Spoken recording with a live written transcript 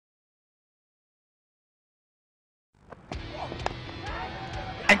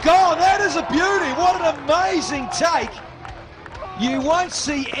And gone, that is a beauty. What an amazing take. You won't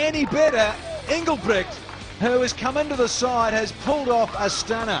see any better. Engelbrecht, who has come into the side, has pulled off a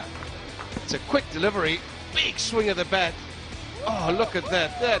stunner. It's a quick delivery, big swing of the bat. Oh, look at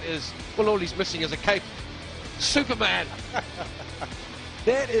that. That is, well, all he's missing is a cape. Superman.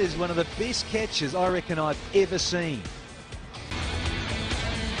 That is one of the best catches I reckon I've ever seen.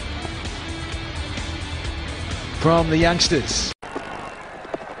 From the youngsters.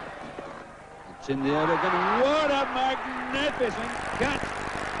 It's in the air again. What a magnificent catch.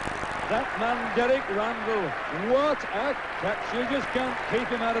 That man, Derek Randall. What a catch. You just can't keep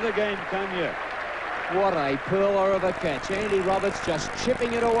him out of the game, can you? What a pearler of a catch. Andy Roberts just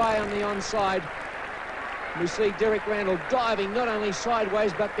chipping it away on the onside. We see Derek Randall diving not only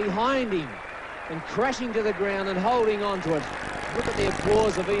sideways but behind him and crashing to the ground and holding on to it. Look at the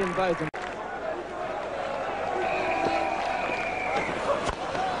applause of Ian Botham.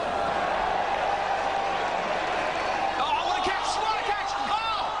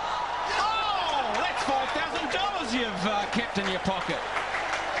 You've kept in your pocket.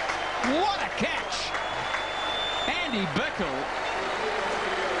 What a catch. Andy Bickle.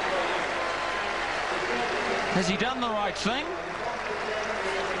 Has he done the right thing?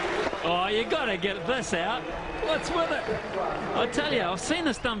 Oh, you got to get this out. What's with it? I tell you, I've seen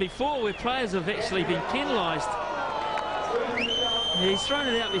this done before where players have actually been penalised. He's thrown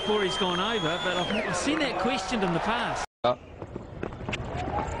it out before he's gone over, but I've seen that questioned in the past.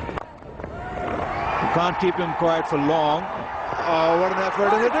 Can't keep him quiet for long. Oh, what an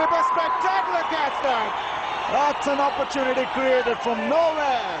effort in the deep. A spectacular catch that. That's an opportunity created from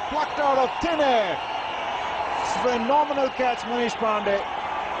nowhere. Plucked out of thin air. Phenomenal catch, Manish Pandey.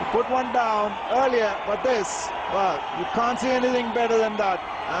 He put one down earlier, but this, well, you can't see anything better than that.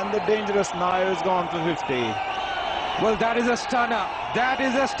 And the dangerous Nair is gone for 50. Well, that is a stunner. That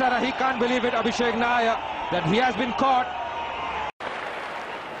is a stunner. He can't believe it, Abhishek Nair, that he has been caught.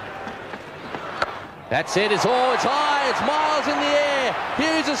 That's it, it's high, it's miles in the air.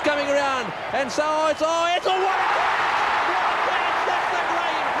 Hughes is coming around, and so it's a what a catch! That's the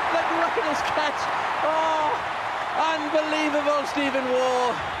greatest catch. Oh, unbelievable, Stephen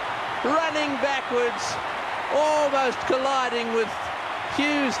Waugh, running backwards, almost colliding with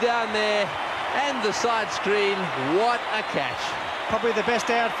Hughes down there, and the side screen. What a catch. Probably the best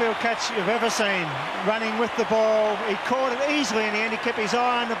outfield catch you've ever seen. Running with the ball, he caught it easily in the end, he kept his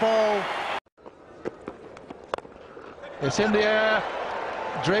eye on the ball. It's in the air,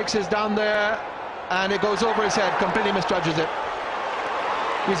 Drakes is down there, and it goes over his head, completely misjudges it.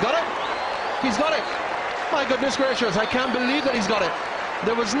 He's got it! He's got it! My goodness gracious, I can't believe that he's got it.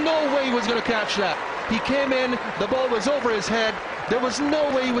 There was no way he was going to catch that. He came in, the ball was over his head, there was no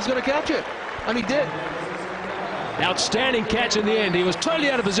way he was going to catch it, and he did. Outstanding catch in the end. He was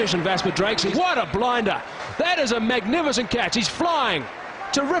totally out of position, Vasper Drakes. What a blinder! That is a magnificent catch. He's flying.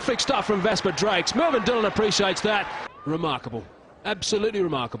 Terrific stuff from Vasper Drakes. Mervyn Dillon appreciates that. Remarkable. Absolutely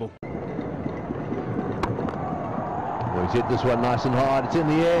remarkable. Well, he's hit this one nice and hard. It's in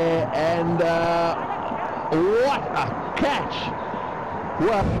the air, and what a catch!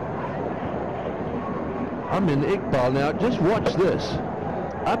 Well, I'm in Iqbal now. Just watch this.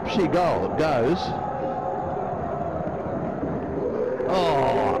 Up she goes.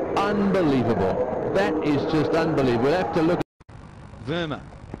 Oh, unbelievable. That is just unbelievable. We'll have to look. Verma,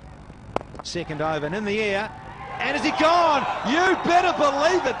 second over and in the air. And is he gone? You better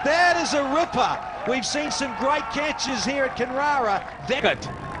believe it. That is a ripper. We've seen some great catches here at Kenrara.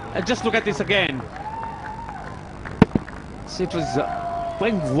 And just look at this again. It was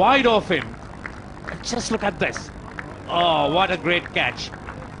going wide off him. Just look at this. Oh, what a great catch.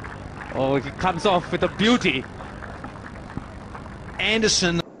 Oh, he comes off with a beauty.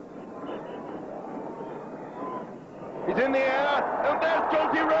 Anderson. He's in the air, and there's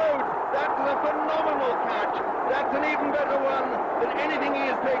Jonty Rhodes. That's a phenomenal catch. That's an even better one than anything he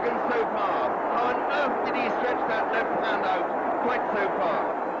has taken so far. How on earth did he stretch that left hand out quite so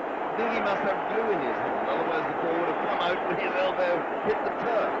far? I think he must have glue in his hand, otherwise the ball would have come out when his elbow hit the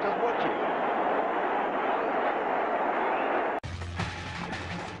turf. Just watch it.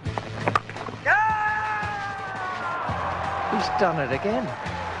 He's done it again.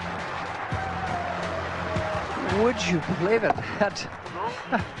 Would you believe it?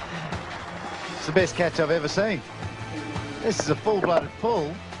 It's the best catch I've ever seen. This is a full-blooded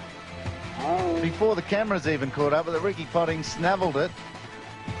pull. Before the cameras even caught up with it, Ricky Potting snavelled it.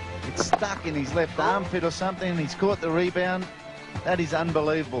 It's stuck in his left armpit or something, and he's caught the rebound. That is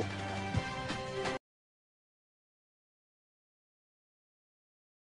unbelievable.